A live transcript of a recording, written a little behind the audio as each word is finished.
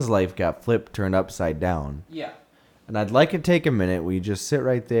His life got turned upside down. Yeah. And I'd like to take a minute. We just sit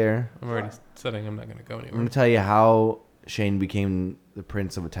right there. I'm already sitting. I'm not going to go I'm anywhere. going to tell you how Shane became the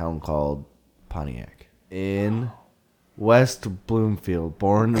prince of a town called Pontiac. In West Bloomfield,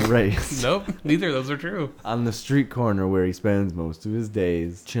 born and raised. Nope, neither of those are true. On the street corner where he spends most of his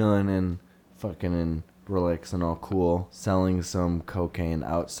days. Chilling and fucking and relaxing all cool. Selling some cocaine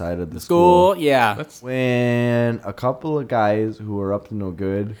outside of the school. Yeah. That's When a couple of guys who were up to no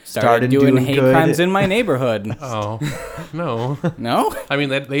good Started doing hate good. crimes in my neighborhood. oh no. No? I mean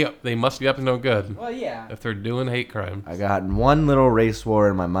they must be up to no good Well, yeah. if they're doing hate crime. I got in one little race war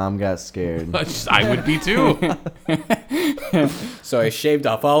and my mom got scared. I would be too. So I shaved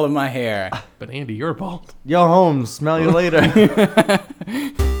off all of my hair. But Andy, you're bald. Yo, Holmes, smell you later.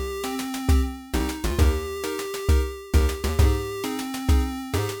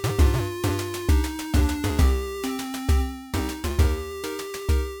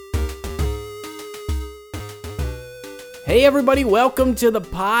 Hey everybody, welcome to the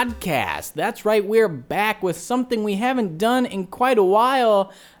podcast. That's right, we're back with something we haven't done in quite a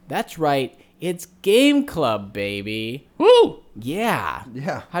while. That's right, it's Game Club, baby. Woo! Yeah.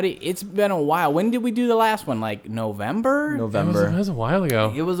 Yeah. It's been a while. When did we do the last one? Like November? That November. was a while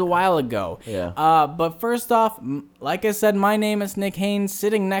ago. It was a while ago. Yeah. But first off, like I said, my name is Nick Haynes.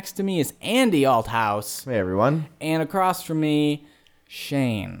 Sitting next to me is Andy Althouse. Hey, everyone. And across from me,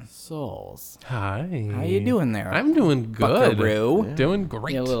 Shane Souls. Hi. How you doing there? I'm doing good. Buckaroo. Doing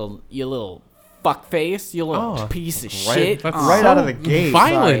great. You little fuckface. You little piece of shit. that's Right so out of the gate.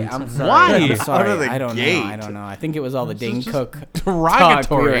 violent. I'm sorry. Why? I'm sorry. Out of the I don't gate. know. I don't know. I think it was all the Dane is just Cook talk we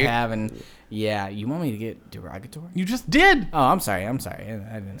derogatory. were having. Yeah, you want me to get derogatory? You just did. Oh, I'm sorry. I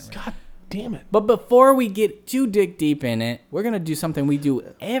didn't. God damn it. But before we get too deep in it, we're gonna do something we do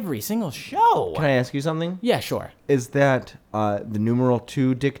every single show. Can I ask you something? Yeah, sure. Is that the numeral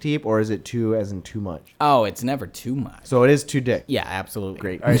 2 dick deep, or is it 2 as in too much? Oh, it's never too much. So it is 2 dick. Yeah, absolutely.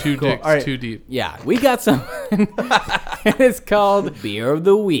 Great. All right, Two cool. dicks, All right. too deep. Yeah, we got something. It's called Beer of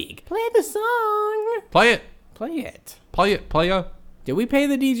the Week. Play the song. Play it. Play it. Play it. Play ya. Did we pay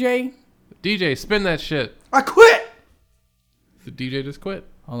the DJ? DJ, spin that shit. I quit! The DJ just quit.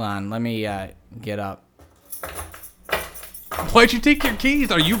 Hold on, let me get up. Why'd you take your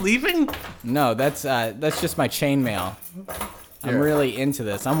keys? Are you leaving? No, that's just my chainmail. I'm Here. really into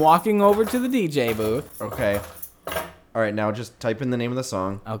this. I'm walking over to the DJ booth. Okay. All right, now just type in the name of the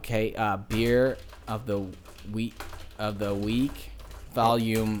song. Okay, Beer of the Week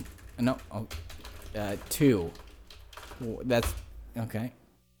volume 2. That's okay.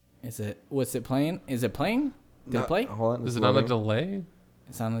 What's it playing? Is it playing? Did it play? Hold on. Is it's it on a loading. delay?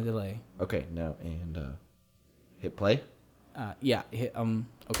 It's on a delay. Okay, now, and hit play. Yeah,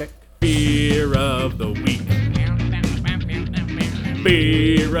 okay. Beer of the week.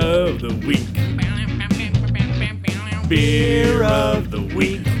 Beer of the week. Beer of the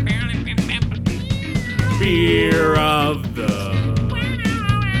week. Beer of the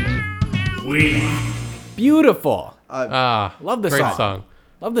week. Beautiful. Love the great song. song.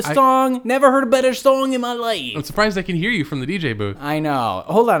 Love the song. Never heard a better song in my life. I'm surprised I can hear you from the DJ booth. I know.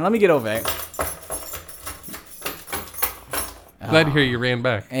 Hold on, let me get over it. Glad to hear you ran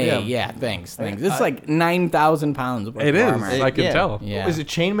back. Hey, yeah, thanks. It's like 9,000 pounds worth It of is. armor. I can tell. Yeah. Is it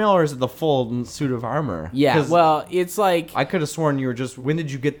chainmail or is it the full suit of armor? Yeah, 'Cause well, it's like I could have sworn you were just. When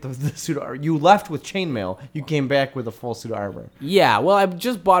did you get the suit of armor? You left with chainmail. You came back with a full suit of armor. yeah. Well, I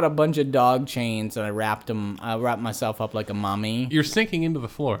just bought a bunch of dog chains and I wrapped myself up like a mummy. You're sinking into the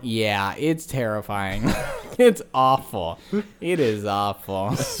floor. Yeah, it's terrifying. It's awful. It is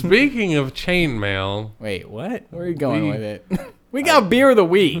awful. Speaking of chainmail, Wait, what? Where are you going with it? We got beer of the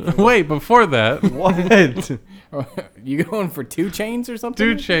week. wait, before that, What? You going for 2 chains or something?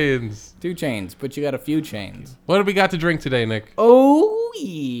 2 chains. 2 chains, but you got a few chains. What do we got to drink today, Nick? Oh,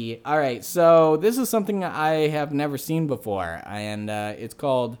 yeah. All right, so this is something I have never seen before, and it's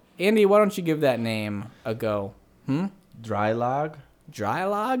called... Andy, why don't you give that name a go? Dry log? Dry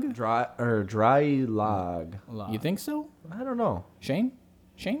log? Dry log. You think so? I don't know. Shane?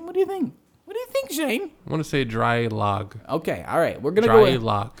 Shane, what do you think? What do you think, Shane? I want to say dry log. Okay, all right. We're gonna Dry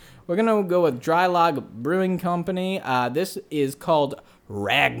log. We're gonna go with Dry Log Brewing Company. This is called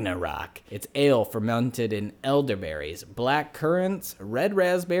Ragnarok. It's ale fermented in elderberries, black currants, red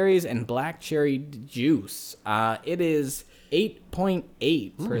raspberries, and black cherry juice. It is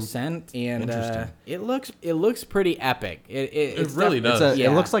 8.8%, and it looks pretty epic. It really does. It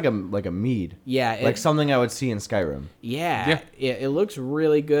Yeah. looks like a mead. Yeah, Like something I would see in Skyrim. Yeah, it looks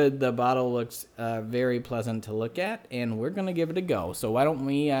really good. The bottle looks very pleasant to look at, and we're gonna give it a go. So why don't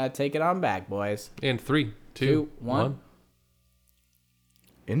we take it on back, boys? And 3, 2, Two, one. 1.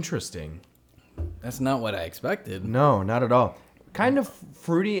 Interesting. That's not what I expected. No, not at all. Kind of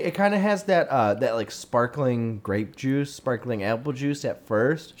fruity. It kind of has that that like sparkling grape juice, sparkling apple juice at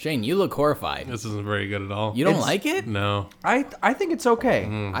first. Shane, you look horrified. This isn't very good at all. You don't It's- like it? No. I think it's okay.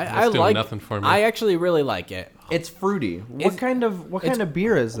 I It's doing like nothing for me. I actually really like it. It's fruity. What It's- kind of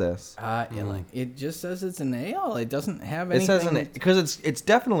beer is this? It just says it's an ale. It doesn't have It anything. says because it's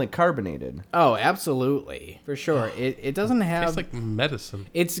definitely carbonated. Oh, absolutely, for sure. It doesn't have. Tastes like medicine.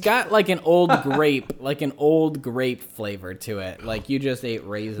 It's got like an old grape flavor to it. Like you just ate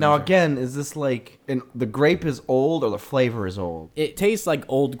raisins. Now or- again, is this like the grape is old or the flavor is old? it tastes like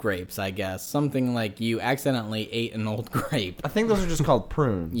old grapes, I guess. Something like you accidentally ate an old grape. I think those are just called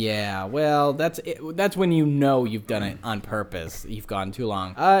prunes. Yeah, well, that's when you know you've done it on purpose. You've gone too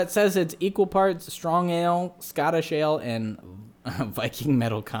long. It says it's equal parts strong ale, Scottish ale, and Viking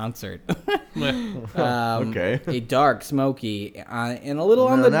metal concert. Okay. A dark, smoky, and a little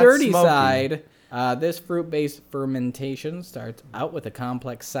on No, the not dirty smoky. side. This fruit-based fermentation starts out with a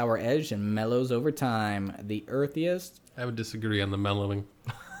complex sour edge and mellows over time. The earthiest. I would disagree on the mellowing.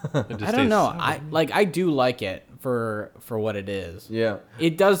 It just I don't know. tastes- I do like it for what it is. Yeah.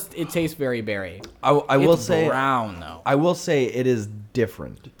 It does. It tastes very berry. I will It's say brown though. I will say it is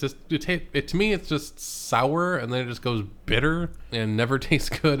different. Just to me, it's just sour, and then it just goes bitter and never tastes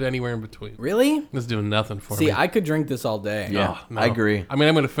good anywhere in between. Really? It's doing nothing for See, me. I could drink this all day. Yeah. Oh, no. I agree. I mean,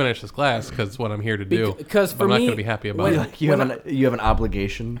 I'm going to finish this glass because it's what I'm here to do. Because but for I'm not me, going to be happy about when- it. You have an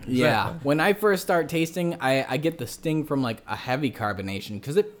obligation. Yeah. When I first start tasting, I get the sting from like a heavy carbonation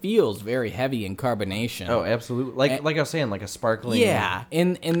because it feels very heavy in carbonation. Oh, absolutely. Like I was saying, like a sparkling. Yeah,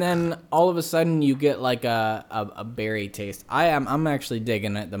 and then all of a sudden you get like a berry taste. I'm actually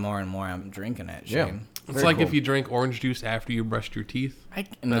digging it the more and more I'm drinking it. Yeah. Shane. It's Very like cool. if you drink orange juice after you brushed your teeth.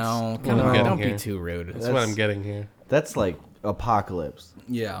 No, what come I'm on, getting don't be here. too rude. That's what I'm getting here. That's like apocalypse.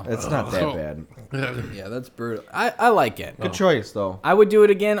 Yeah, It's not that bad. yeah, that's brutal. I like it. Good choice though. I would do it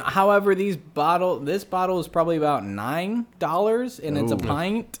again. However, this bottle is probably about $9, and it's a Ooh.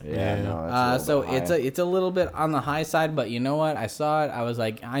 pint. Yeah, no. That's So it's a little bit on the high side, but you know what? I saw it. I was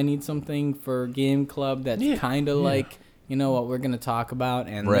like, I need something for Game Club that's kind of like, you know what we're gonna talk about,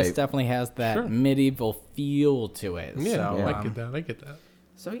 and this Right. definitely has that Sure. medieval feel to it. Yeah, So, I get that. I get that.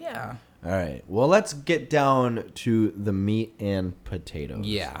 So yeah, All right. Well, let's get down to the meat and potatoes.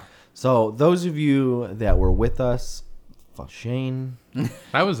 yeah. So those of you that were with us, Shane.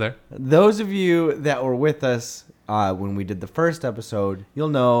 I was there. Those of you that were with us when we did the first episode, you'll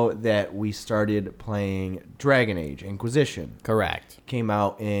know that we started playing Dragon Age Inquisition. Correct. Came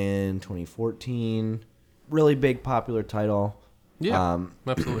out in 2014. Really big, popular title. Yeah,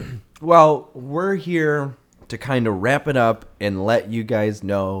 absolutely. Well, we're here to kind of wrap it up and let you guys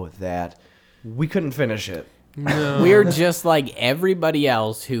know that we couldn't finish it. We're just like everybody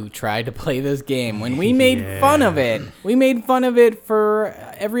else who tried to play this game. When we made fun of it, we made fun of it for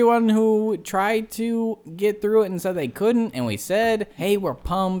everyone who tried to get through it and said they couldn't. And we said, hey, we're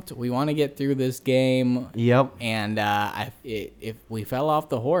pumped. We want to get through this game. Yep. And if we fell off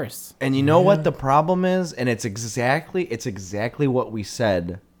the horse. And you know what the problem is? And it's exactly what we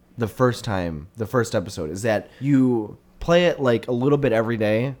said the first episode, is that you play it like a little bit every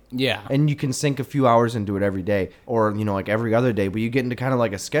day. Yeah. And you can sink a few hours and do it every day, or like every other day, but you get into kind of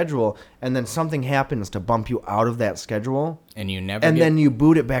like a schedule, and then something happens to bump you out of that schedule, And you never and get- then you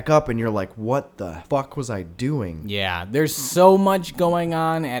boot it back up and you're like, what the fuck was I doing? Yeah, there's so much going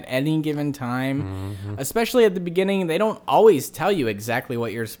on at any given time, especially at the beginning. They don't always tell you exactly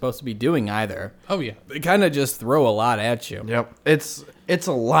what you're supposed to be doing either. Oh yeah. They kind of just throw a lot at you. Yep. It's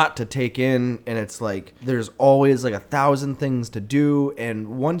a lot to take in, and it's like there's always like 1,000 things to do, and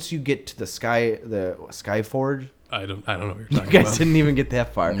once you get to the Skyforge, I don't know what you're you talking guys about. didn't even get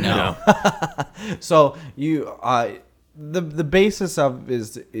that far. No. So you the basis of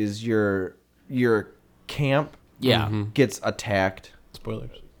is your camp Yeah. gets attacked,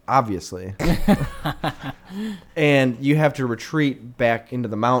 Spoilers. obviously. And you have to retreat back into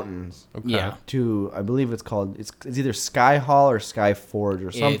the mountains Okay. Yeah. to, I believe it's either Sky Hall or Sky Forge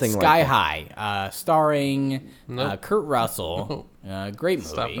or something It's like Sky that. High, starring Nope. Kurt Russell. Great movie.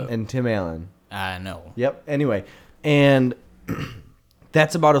 Stop it. And Tim Allen. No. Yep. Anyway, and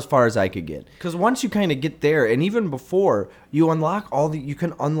that's about as far as I could get. Because once you kind of get there, and even before, you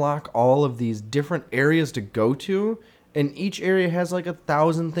can unlock all of these different areas to go to, and each area has like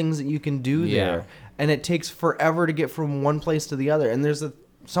 1,000 things that you can do Yeah. there, and it takes forever to get from one place to the other. And there's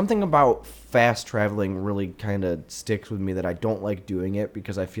something about fast traveling really kind of sticks with me, that I don't like doing it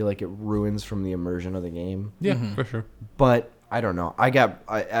because I feel like it ruins from the immersion of the game. Yeah, for sure. But I don't know.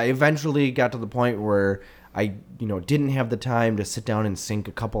 I eventually got to the point where I didn't have the time to sit down and sink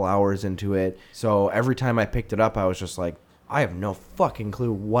a couple hours into it. So every time I picked it up, I was just like, I have no fucking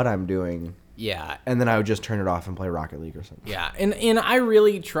clue what I'm doing. Yeah. And then I would just turn it off and play Rocket League or something. Yeah, and I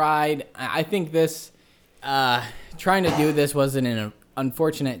really tried. I think this, trying to do this was in an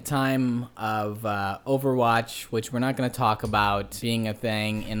unfortunate time of Overwatch, which we're not going to talk about being a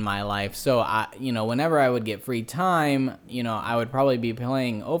thing in my life. So, whenever I would get free time, I would probably be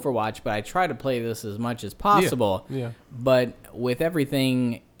playing Overwatch, but I try to play this as much as possible. Yeah. But with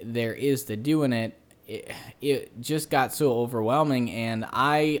everything there is to do in it, it just got so overwhelming, and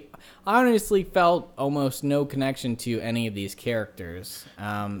I honestly felt almost no connection to any of these characters.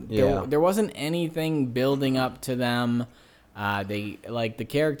 There wasn't anything building up to them. They like the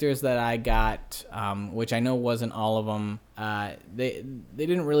characters that I got, which I know wasn't all of them. They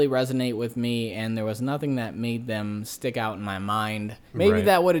didn't really resonate with me, and there was nothing that made them stick out in my mind. Maybe Right.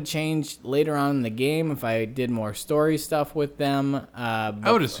 that would have changed later on in the game if I did more story stuff with them.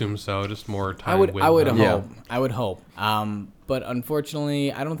 I would assume so. Just more time. I would them. hope. I would hope. But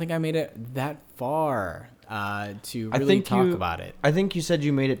unfortunately, I don't think I made it that far to really talk about it. I think you said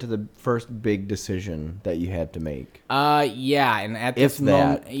you made it to the first big decision that you had to make. Yeah, and at If this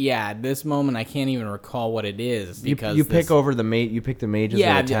moment, that. this moment, I can't even recall what it is because You pick the mages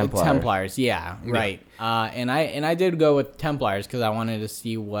yeah, and the Templars. Templars. Yeah, right. And I did go with Templars because I wanted to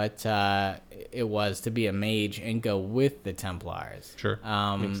see what it was to be a mage and go with the Templars. Sure.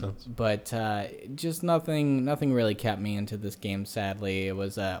 Makes sense. But just nothing really kept me into this game. Sadly, it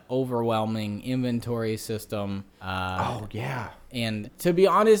was a overwhelming inventory system. Oh yeah. And to be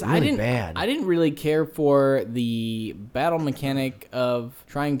honest, I Really bad. didn't really care for the battle mechanic of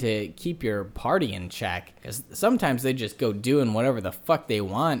trying to keep your party in check, because sometimes they just go doing whatever the fuck they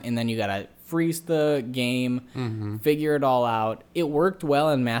want, and then you gotta freeze the game, figure it all out. It worked well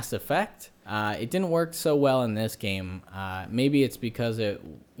in Mass Effect. It didn't work so well in this game. Maybe it's because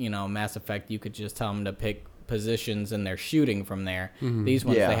Mass Effect, you could just tell them to pick positions and they're shooting from there. These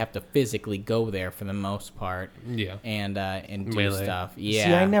ones, Yeah. they have to physically go there for the most part. Yeah. And do Melee. stuff. Yeah.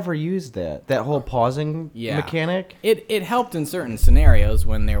 See, I never used that whole pausing mechanic. It helped in certain scenarios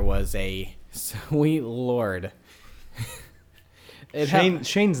when there was a sweet lord.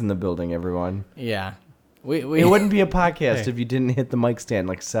 Shane's in the building, everyone. Yeah. It wouldn't be a podcast if you didn't hit the mic stand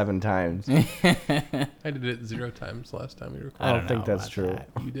like 7 times. I did it 0 times last time we I recorded. don't think that's about true. that.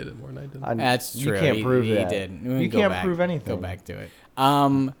 You did it more than I did. That's true. You can't prove he that. did. You can't prove anything. Go back to it.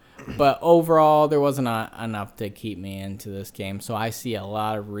 But overall, there wasn't enough to keep me into this game. So I see a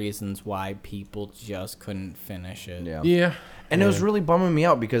lot of reasons why people just couldn't finish it. Yeah. Yeah. And it was really bumming me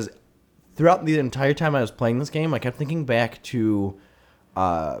out because throughout the entire time I was playing this game, I kept thinking back to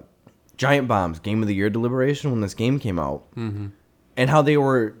Giant Bomb's Game of the Year deliberation when this game came out. Mm-hmm. And how they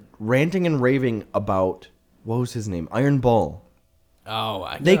were ranting and raving about, what was his name? Iron Bull.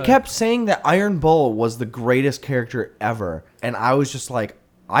 Oh, They kept saying that Iron Bull was the greatest character ever. And I was just like,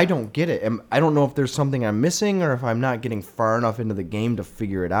 I don't get it. I don't know if there's something I'm missing or if I'm not getting far enough into the game to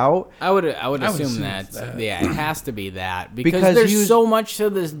figure it out. I would assume assume that. it's that. Yeah, it has to be that Because there's so much to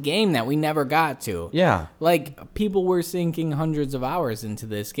this game that we never got to. Yeah. Like, people were sinking hundreds of hours into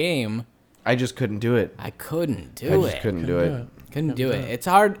this game. I just couldn't do it. I couldn't I do just it. couldn't do it. Couldn't do it. It's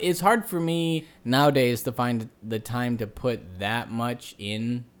hard. It's hard for me nowadays to find the time to put that much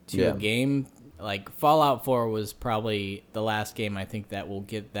into a game. Like Fallout 4 was probably the last game I think that will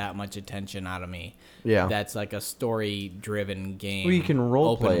get that much attention out of me. Yeah. That's like a story-driven game. Well, you can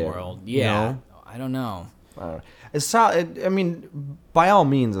role open play it, world. you Yeah. know? I don't know. It's solid. I mean, by all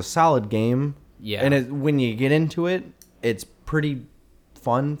means, a solid game. Yeah. And when you get into it, it's pretty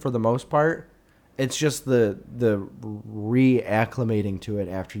fun for the most part. It's just the reacclimating to it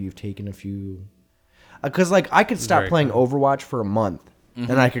after you've taken a few. Because like I could stop Very playing cool. Overwatch for a month,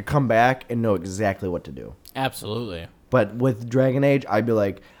 and I could come back and know exactly what to do. Absolutely. But with Dragon Age, I'd be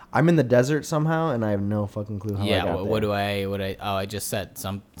like, I'm in the desert somehow, and I have no fucking clue how I Yeah. got What there. do I? Oh, I just set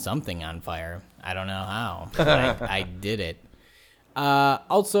something on fire. I don't know how. But I did it.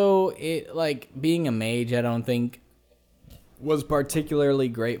 Also, it like being a mage, I don't think was particularly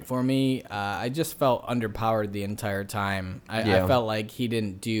great for me. I just felt underpowered the entire time. I felt like he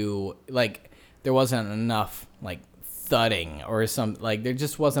didn't do like there wasn't enough like thudding or some like there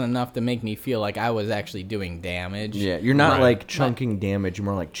just wasn't enough to make me feel like I was actually doing damage. Yeah, you're not Right. like chunking damage. You're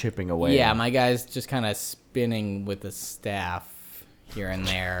more like chipping away. Yeah, my guy's just kind of spinning with a staff here and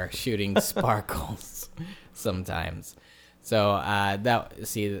there, shooting sparkles sometimes. So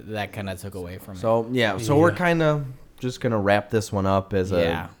that kind of took away from it. So we're kind of just gonna wrap this one up as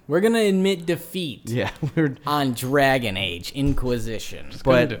Yeah, we're gonna admit defeat we're on Dragon Age Inquisition. Couldn't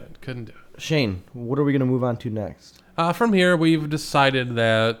but do it. Couldn't do it. Shane, what are we gonna move on to next? From here, we've decided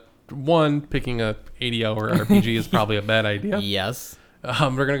that picking a 80-hour RPG is probably a bad idea. Yes.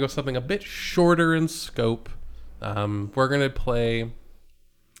 We're gonna go something a bit shorter in scope. We're gonna play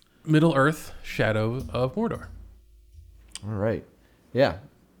Middle Earth: Shadow of Mordor. All right. Yeah.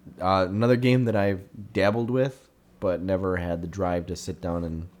 Another game that I've dabbled with, but never had the drive to sit down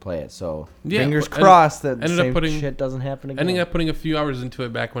and play it. So fingers crossed that the same shit doesn't happen again. Ending up putting a few hours into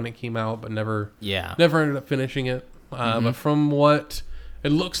it back when it came out, but never ended up finishing it. But from what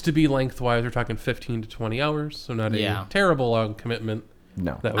it looks to be lengthwise, we're talking 15 to 20 hours, so not a terrible long commitment.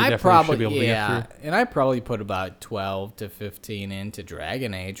 No. That we definitely should be able to get through. And I probably put about 12 to 15 into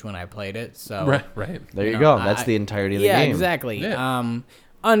Dragon Age when I played it. So Right. There you go. That's the entirety of the game. Yeah, exactly. Yeah.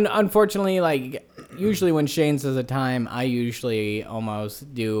 Unfortunately, like usually when Shane says a time, I usually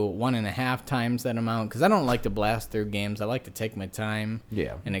almost do 1.5 times that amount because I don't like to blast through games. I like to take my time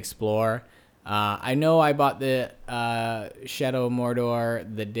and explore. I know I bought the Shadow of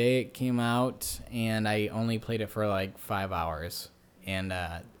Mordor the day it came out, and I only played it for like 5 hours, and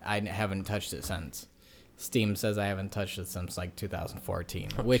I haven't touched it since. Steam says I haven't touched it since like 2014,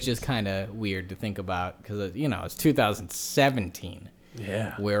 which is kind of weird to think about because it's 2017.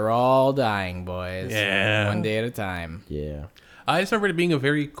 Yeah. We're all dying, boys. Yeah. One day at a time. Yeah. I just remember it being a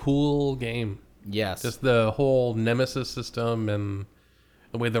very cool game. Yes. Just the whole Nemesis system and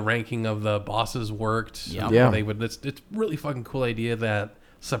the way the ranking of the bosses worked. Yep. Yeah. It's really fucking cool idea that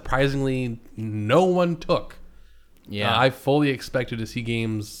surprisingly no one took. Yeah. I fully expected to see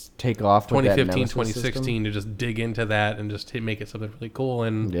games Take off with 2015, that Nemesis 2016 system. to just dig into that and just make it something really cool.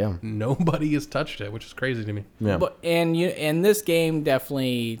 And nobody has touched it, which is crazy to me. Yeah. And this game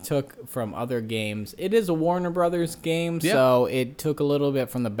definitely took from other games. It is a Warner Brothers game, so it took a little bit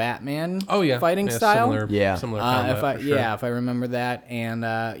from the Batman fighting style. Similar combat, for sure. If I remember that. And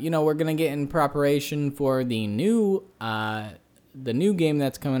we're gonna get in preparation for the new game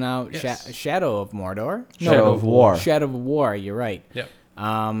that's coming out, Shadow of Mordor. Shadow of War. Shadow of War. You're right. Yep.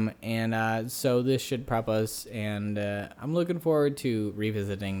 So this should prep us, and I'm looking forward to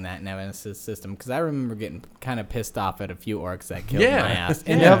revisiting that Nemesis system because I remember getting kind of pissed off at a few orcs that killed my ass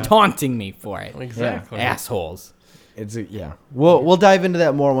and taunting me for it. Exactly. Assholes. We'll dive into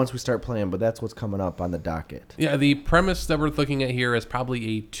that more once we start playing, but that's what's coming up on the docket. Yeah, the premise that we're looking at here is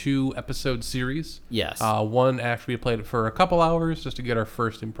probably a 2-episode series. Yes. One after we played it for a couple hours just to get our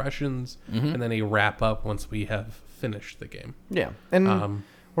first impressions, and then a wrap up once we have finished the game. Yeah, and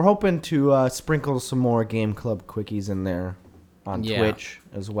we're hoping to sprinkle some more Game Club quickies in there on Twitch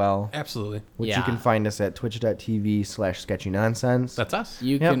as well. Absolutely. Which you can find us at twitch.tv/sketchynonsense. That's us.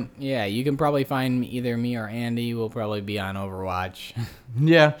 You can probably find either me or Andy. We'll probably be on Overwatch.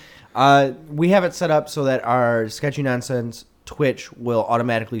 Yeah. We have it set up so that our Sketchy Nonsense Twitch will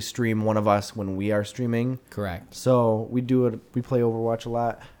automatically stream one of us when we are streaming. Correct. So we play Overwatch a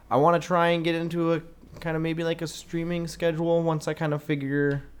lot. I want to try and get into a kind of maybe like a streaming schedule once I kind of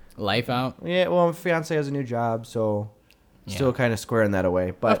figure life out. Yeah, well, my fiance has a new job, so still kind of squaring that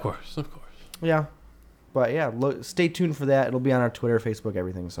away. But of course. Yeah. But yeah, stay tuned for that. It'll be on our Twitter, Facebook,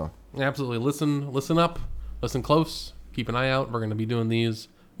 everything. So absolutely, listen up, listen close, keep an eye out. We're going to be doing these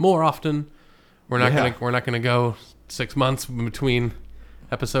more often. We're not gonna go 6 months between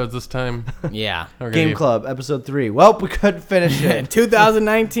episodes this time. Yeah. Game Club episode 3. Well, we couldn't finish it.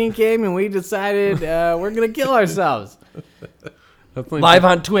 2019 came and we decided we're gonna kill ourselves. Live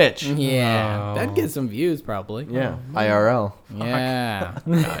on Twitch. Yeah, that'd get some views probably. Yeah, IRL. Yeah.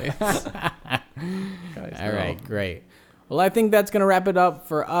 Nice. All right, great. Well, I think that's going to wrap it up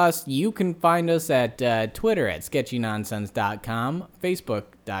for us. You can find us at Twitter at sketchynonsense.com,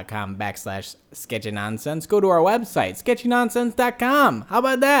 facebook.com/sketchynonsense. Go to our website, sketchynonsense.com. How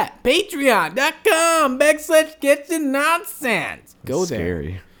about that? Patreon.com/sketchynonsense. Go there.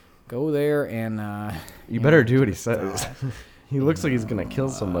 Scary. Go there and... you better do what he says. He looks like he's going to kill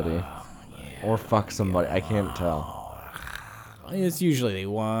somebody. Or fuck somebody. I can't tell. It's usually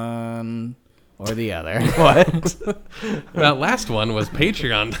one... or the other. What? That last one was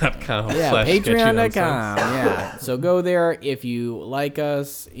patreon.com. Yeah, patreon.com. Yeah. So go there if you like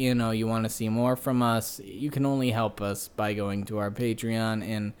us, you want to see more from us. You can only help us by going to our Patreon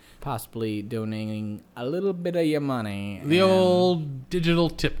and possibly donating a little bit of your money. The old digital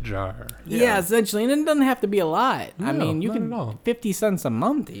tip jar. Yeah, essentially. And it doesn't have to be a lot. No, I mean, you not can at all. 50 cents a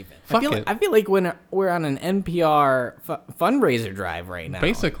month even. Fuck I feel like when we're on an NPR fundraiser drive right now.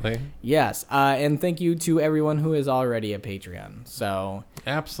 Basically. Yes. And thank you to everyone who is already a Patreon. So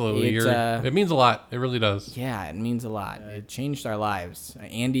Absolutely. It means a lot. It really does. Yeah, it means a lot. It changed our lives.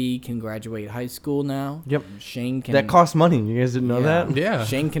 Andy can graduate high school now. Yep. Shane can. That costs money. You guys didn't know that? Yeah.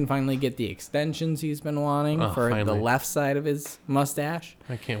 Shane can finally get the extensions he's been wanting for finally. the left side of his mustache.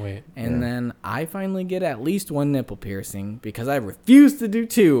 I can't wait. And then I finally get at least one nipple piercing because I refuse to do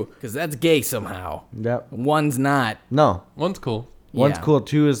two because that's gay somehow. Yep. One's not. No. One's cool. One's Yeah. cool.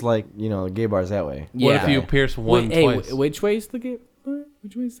 Two is like, gay bars that way. What if you pierce one twice? Which way's the gay bar?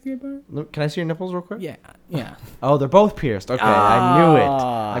 Which way's the gay bar? Look, can I see your nipples real quick? Yeah. Oh, they're both pierced. Okay, I knew it.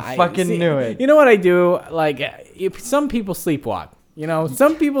 I fucking knew it. You know what I do? Like, some people sleepwalk.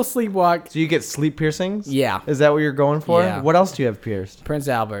 Some people sleepwalk. So you get sleep piercings? Yeah. Is that what you're going for? Yeah. What else do you have pierced? Prince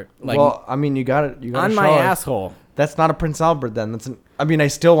Albert. Like, Well, I mean, you got it. You got on my asshole. That's not a Prince Albert then. I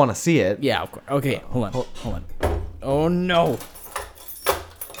still want to see it. Yeah, of course. Okay, hold on. Oh, no.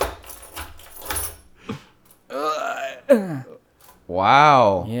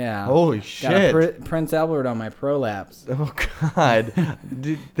 Wow. Yeah. Holy Got shit. a Prince Albert on my prolapse. Oh God.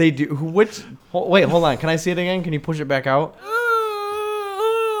 Did they do which? Wait, hold on. Can I see it again? Can you push it back out?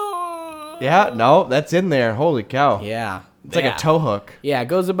 Yeah. No, that's in there. Holy cow. Yeah. It's like a tow hook. Yeah, it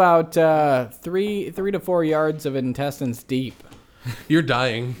goes about 3 to 4 yards of intestines deep. You're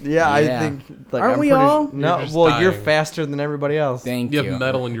dying. Yeah, I Yeah. think. Aren't we all? No. You're just Well, you're dying. faster than everybody else. Thank You you. have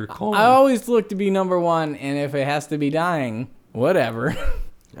metal in your colon. I always look to be number one, and if it has to be dying, whatever.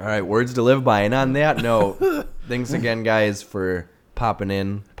 All right, words to live by. And on that note, thanks again, guys, for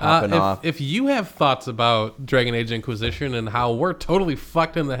popping off. If you have thoughts about Dragon Age Inquisition and how we're totally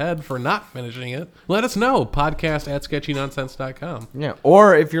fucked in the head for not finishing it, let us know. Podcast@sketchynonsense.com. Yeah.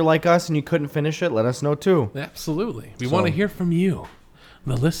 Or if you're like us and you couldn't finish it, let us know too. Absolutely. We want to hear from you,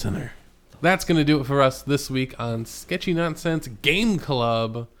 the listener. That's going to do it for us this week on Sketchy Nonsense Game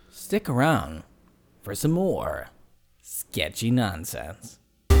Club. Stick around for some more sketchy nonsense.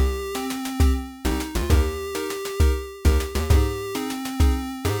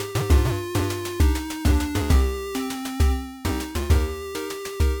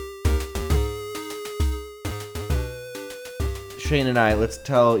 Shane and I, let's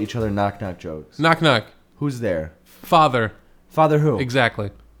tell each other knock-knock jokes. Knock, knock. Who's there? Father. Father who?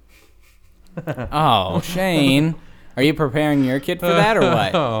 Exactly. Oh, Shane. Are you preparing your kid for that or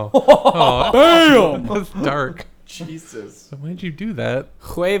what? Damn! That's dark. Jesus. Why'd you do that?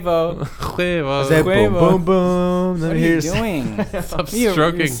 Huevo. Huevo. Is that boom, Huevo. boom, boom? Then What are you here's doing? Stop You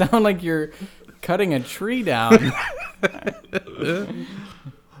stroking. sound like you're cutting a tree down.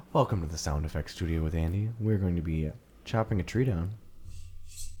 Welcome to the Sound Effects Studio with Andy. We're going to be chopping a tree down.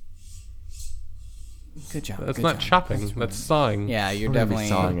 Good job. That's good not job. chopping. That's sawing. Yeah, you're We're gonna be definitely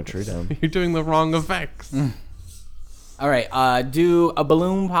sawing a tree down. You're doing the wrong effects. All right. Do a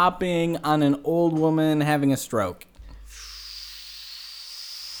balloon popping on an old woman having a stroke.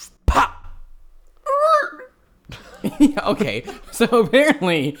 Pop. Yeah, okay. So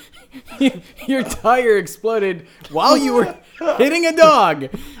apparently, your tire exploded while you were hitting a dog.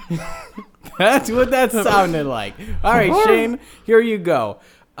 That's what that sounded like. All right, Shane. Here you go.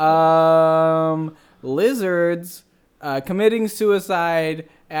 Lizards committing suicide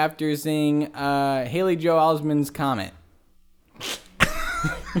after seeing Haley Joel Osment's comet.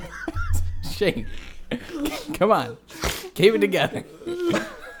 Shane, come on, keep it together.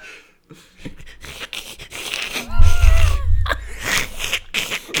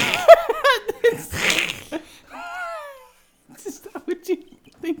 Is that what you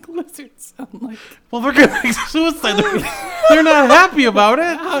think lizards sound like? Well, they're committing suicide. They're not happy about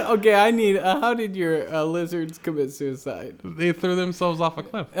it. Okay, I need. How did your lizards commit suicide? They threw themselves off a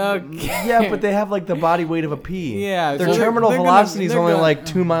cliff. Okay. Yeah, but they have like the body weight of a pea. Yeah, Their so terminal they're velocity is they're only gonna- like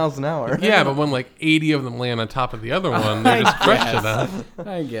 2 miles an hour. Yeah, but when like 80 of them land on top of the other one, they're just crushed to death.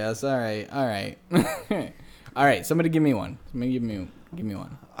 I guess. All right. All right. Somebody give me one. Somebody give me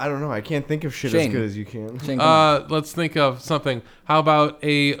one. I don't know. I can't think of shit Shane. as good as you can. Shane, come on. Let's think of something. How about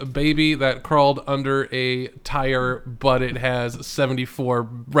a baby that crawled under a tire, but it has 74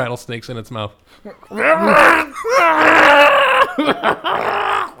 rattlesnakes in its mouth?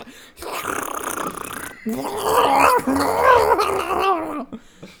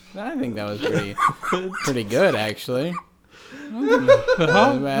 I think that was pretty good actually.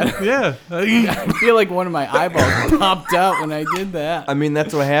 Not bad. Yeah. I feel like one of my eyeballs popped out when I did that. I mean,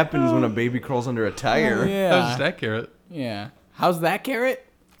 that's what happens when a baby crawls under a tire. That was Yeah. just accurate. Yeah. How's that carrot?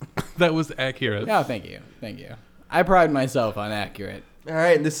 That was accurate. Oh, thank you. Thank you. I pride myself on accurate. All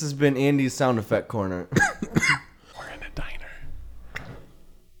right, this has been Andy's sound effect corner. We're in a diner.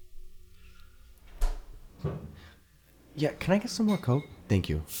 Yeah, can I get some more Coke? Thank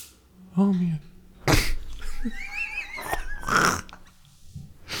you. Oh, man.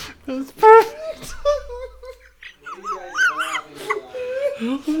 That was perfect.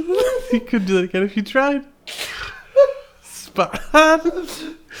 You could do that again if you tried. Spot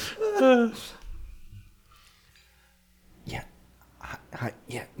on. Yeah.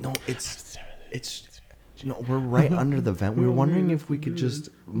 Yeah. No, it's. We're right under the vent. We were wondering if we could just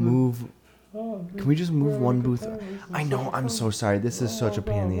move. Can we just move one booth? I know. I'm so sorry. This is such a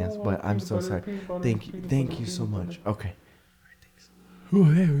pain in the ass, but I'm so sorry. Thank you so much. Okay. Oh,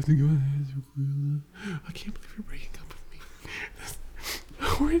 hey, I was thinking about that. I can't believe you're breaking up with me.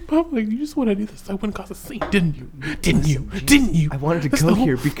 We're in public. You just want to do this. I wouldn't cause a scene, didn't you? Didn't you? I wanted to go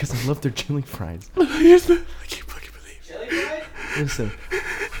here because I love their chili fries. I can't fucking believe. Chili fries? Listen,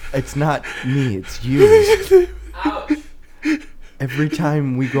 it's not me. It's you. Ouch. Every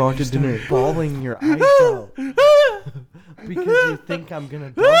time we go out to dinner, bawling your eyes out because you think I'm gonna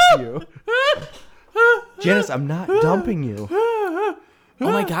dump you. Janice, I'm not dumping you.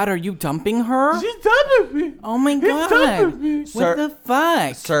 Oh my God, are you dumping her? She's dumping me. Oh my God. What Sir, the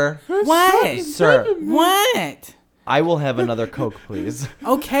fuck? Sir. What? Sir. What? I will have another Coke, please.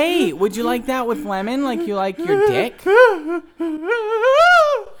 Okay, would you like that with lemon like you like your dick?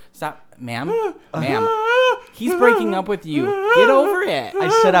 Stop, ma'am. Ma'am. He's breaking up with you. Get over it. I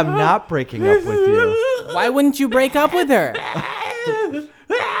said I'm not breaking up with you. Why wouldn't you break up with her?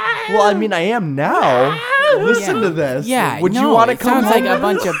 Well, I mean, I am now. Listen to this. Yeah, Would you want to come sounds home? like a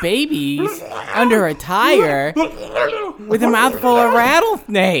bunch of babies under a tire with a mouthful of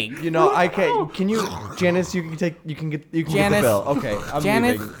rattlesnake. You know, I can't. Can you, Janice? You can get the Janice, bill. Okay, I'm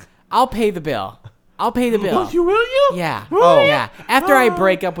Janice, leaving. I'll pay the bill. I'll pay the bill. Oh, you will you? Yeah. Oh. Yeah. After I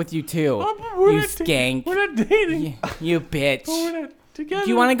break up with you too. We're You not skank. We're not dating. You bitch. We're not together. Do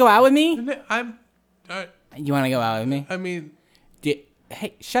you want to go out with me? I'm. You want to go out with me? I mean.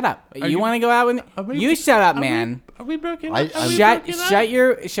 Hey, shut up. You you- want to go out with me? You shut up, man. Are we broken I- up? Are we Shut broken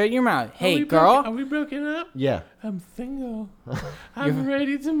up? shut your mouth. Are Hey, we girl. Are we broken up? Yeah. I'm single. I'm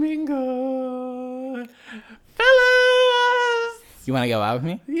ready to mingle. Fellas! You want to go out with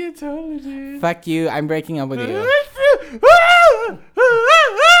me? You totally do. Fuck you. I'm breaking up with you.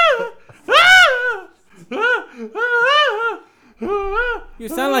 You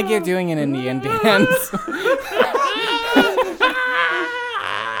sound like you're doing an Indian dance.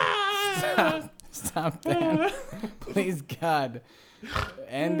 Stop that. Please, God.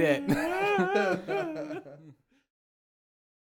 End it.